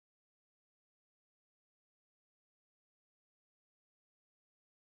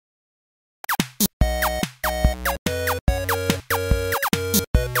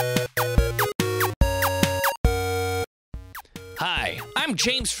Hi, I'm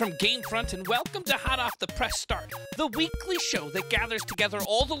James from GameFront, and welcome to Hot Off the Press Start, the weekly show that gathers together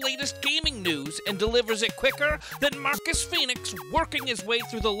all the latest gaming news and delivers it quicker than Marcus Phoenix working his way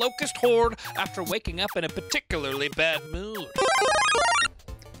through the Locust Horde after waking up in a particularly bad mood.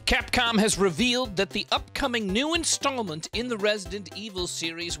 Capcom has revealed that the upcoming new installment in the Resident Evil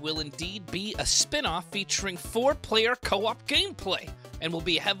series will indeed be a spin-off featuring 4-player co-op gameplay and will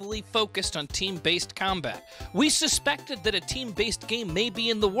be heavily focused on team-based combat. We suspected that a team-based game may be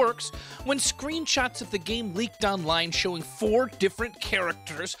in the works when screenshots of the game leaked online showing 4 different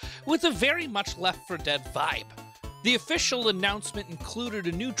characters with a very much Left 4 Dead vibe. The official announcement included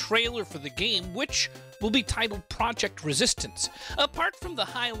a new trailer for the game, which will be titled Project Resistance. Apart from the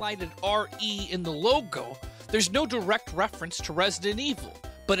highlighted RE in the logo, there's no direct reference to Resident Evil,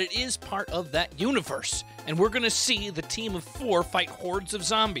 but it is part of that universe, and we're going to see the team of 4 fight hordes of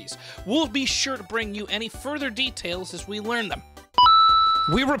zombies. We'll be sure to bring you any further details as we learn them.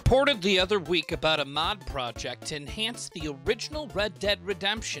 We reported the other week about a mod project to enhance the original Red Dead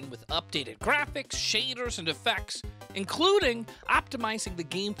Redemption with updated graphics, shaders, and effects, including optimizing the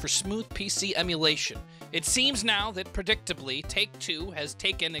game for smooth PC emulation. It seems now that, predictably, Take-Two has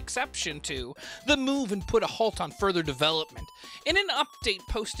taken exception to the move and put a halt on further development. In an update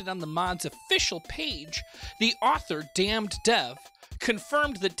posted on the mod's official page, the author, Damned Dev,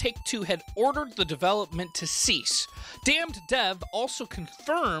 confirmed that Take-Two had ordered the development to cease. Damned Dev also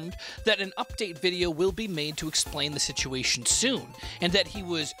confirmed that an update video will be made to explain the situation soon, and that he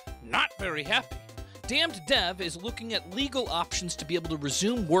was not very happy. Damned Dev is looking at legal options to be able to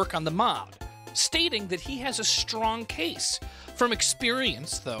resume work on the mod, stating that he has a strong case. From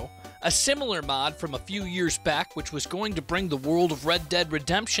experience, though, a similar mod from a few years back, which was going to bring the world of Red Dead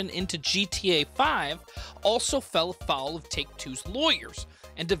Redemption into GTA 5, also fell foul of Take-Two's lawyers,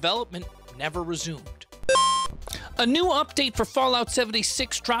 and development never resumed. A new update for Fallout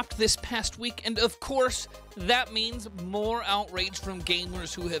 76 dropped this past week, and of course, that means more outrage from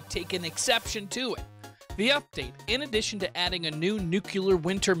gamers who have taken exception to it. The update, in addition to adding a new nuclear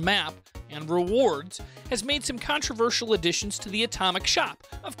winter map and rewards, has made some controversial additions to the Atomic Shop.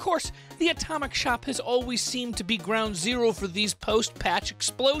 Of course, the Atomic Shop has always seemed to be ground zero for these post-patch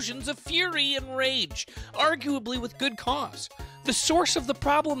explosions of fury and rage, arguably with good cause. The source of the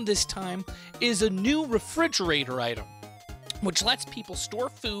problem this time is a new refrigerator item, which lets people store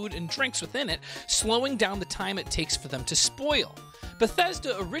food and drinks within it, slowing down the time it takes for them to spoil.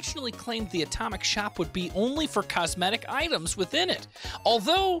 Bethesda originally claimed the Atomic Shop would be only for cosmetic items within it,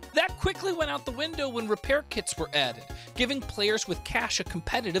 although that quickly went out the window when repair kits were added, giving players with cash a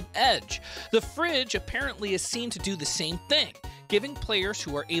competitive edge. The fridge apparently is seen to do the same thing, giving players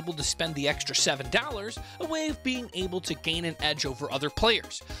who are able to spend the extra $7 a way of being able to gain an edge over other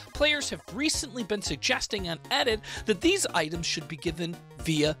players. Players have recently been suggesting on Reddit that these items should be given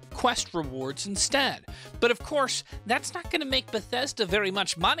via quest rewards instead. But of course, that's not going to make Bethesda very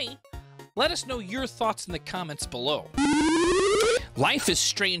much money. Let us know your thoughts in the comments below. Life is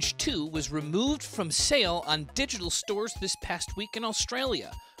Strange 2 was removed from sale on digital stores this past week in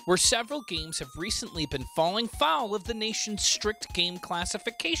Australia, where several games have recently been falling foul of the nation's strict game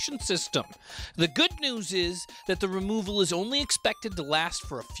classification system. The good news is that the removal is only expected to last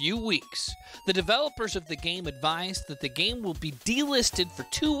for a few weeks. The developers of the game advised that the game will be delisted for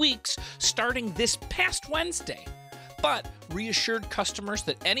 2 weeks starting this past Wednesday, but reassured customers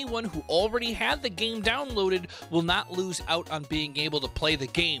that anyone who already had the game downloaded will not lose out on being able to play the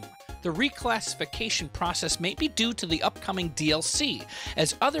game. The reclassification process may be due to the upcoming DLC,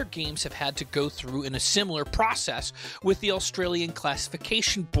 as other games have had to go through in a similar process with the Australian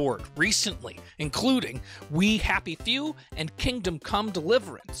Classification Board recently, including We Happy Few and Kingdom Come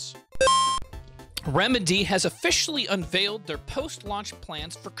Deliverance. Remedy has officially unveiled their post-launch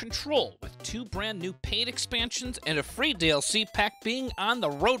plans for Control, with 2 brand new paid expansions and a free DLC pack being on the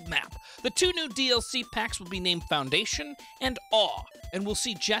roadmap. The 2 new DLC packs will be named Foundation and Awe, and we'll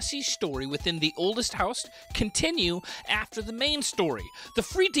see Jesse's story within the Oldest House continue after the main story. The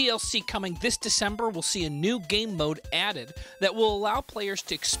free DLC coming this December will see a new game mode added that will allow players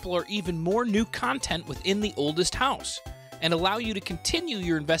to explore even more new content within the Oldest House, and allow you to continue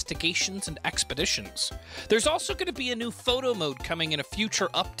your investigations and expeditions. There's also going to be a new photo mode coming in a future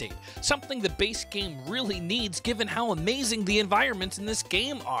update, something the base game really needs given how amazing the environments in this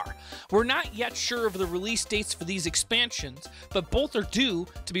game are. We're not yet sure of the release dates for these expansions, but both are due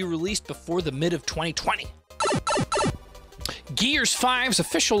to be released before the mid of 2020. Gears 5's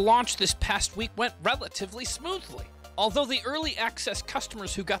official launch this past week went relatively smoothly. Although the early access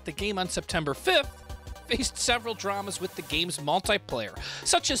customers who got the game on September 5th faced several dramas with the game's multiplayer,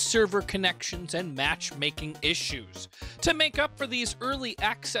 such as server connections and matchmaking issues. To make up for these early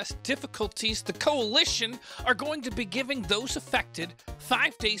access difficulties, the Coalition are going to be giving those affected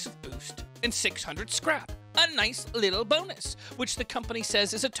 5 days of boost and 600 scrap. A nice little bonus, which the company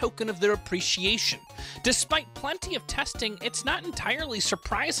says is a token of their appreciation. Despite plenty of testing, it's not entirely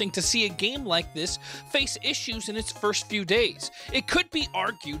surprising to see a game like this face issues in its first few days. It could be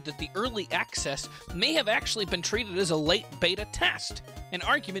argued that the early access may have actually been treated as a late beta test, an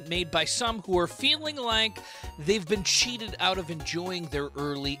argument made by some who are feeling like they've been cheated out of enjoying their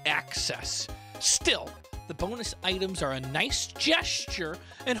early access. Still, the bonus items are a nice gesture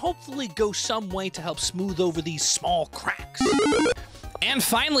and hopefully go some way to help smooth over these small cracks. And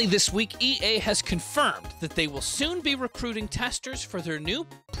finally this week, EA has confirmed that they will soon be recruiting testers for their new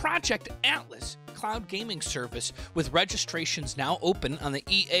Project Atlas cloud gaming service, with registrations now open on the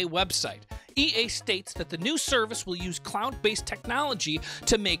EA website. EA states that the new service will use cloud-based technology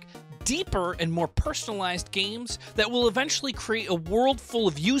to make deeper and more personalized games that will eventually create a world full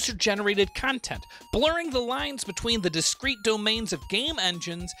of user-generated content, blurring the lines between the discrete domains of game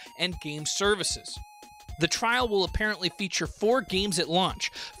engines and game services. The trial will apparently feature 4 games at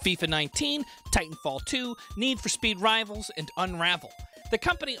launch: FIFA 19, Titanfall 2, Need for Speed Rivals, and Unravel. The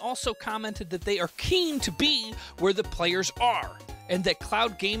company also commented that they are keen to be where the players are, and that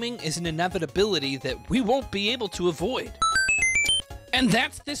cloud gaming is an inevitability that we won't be able to avoid. And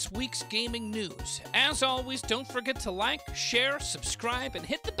that's this week's gaming news. As always, don't forget to like, share, subscribe, and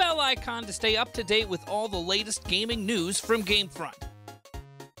hit the bell icon to stay up to date with all the latest gaming news from GameFront.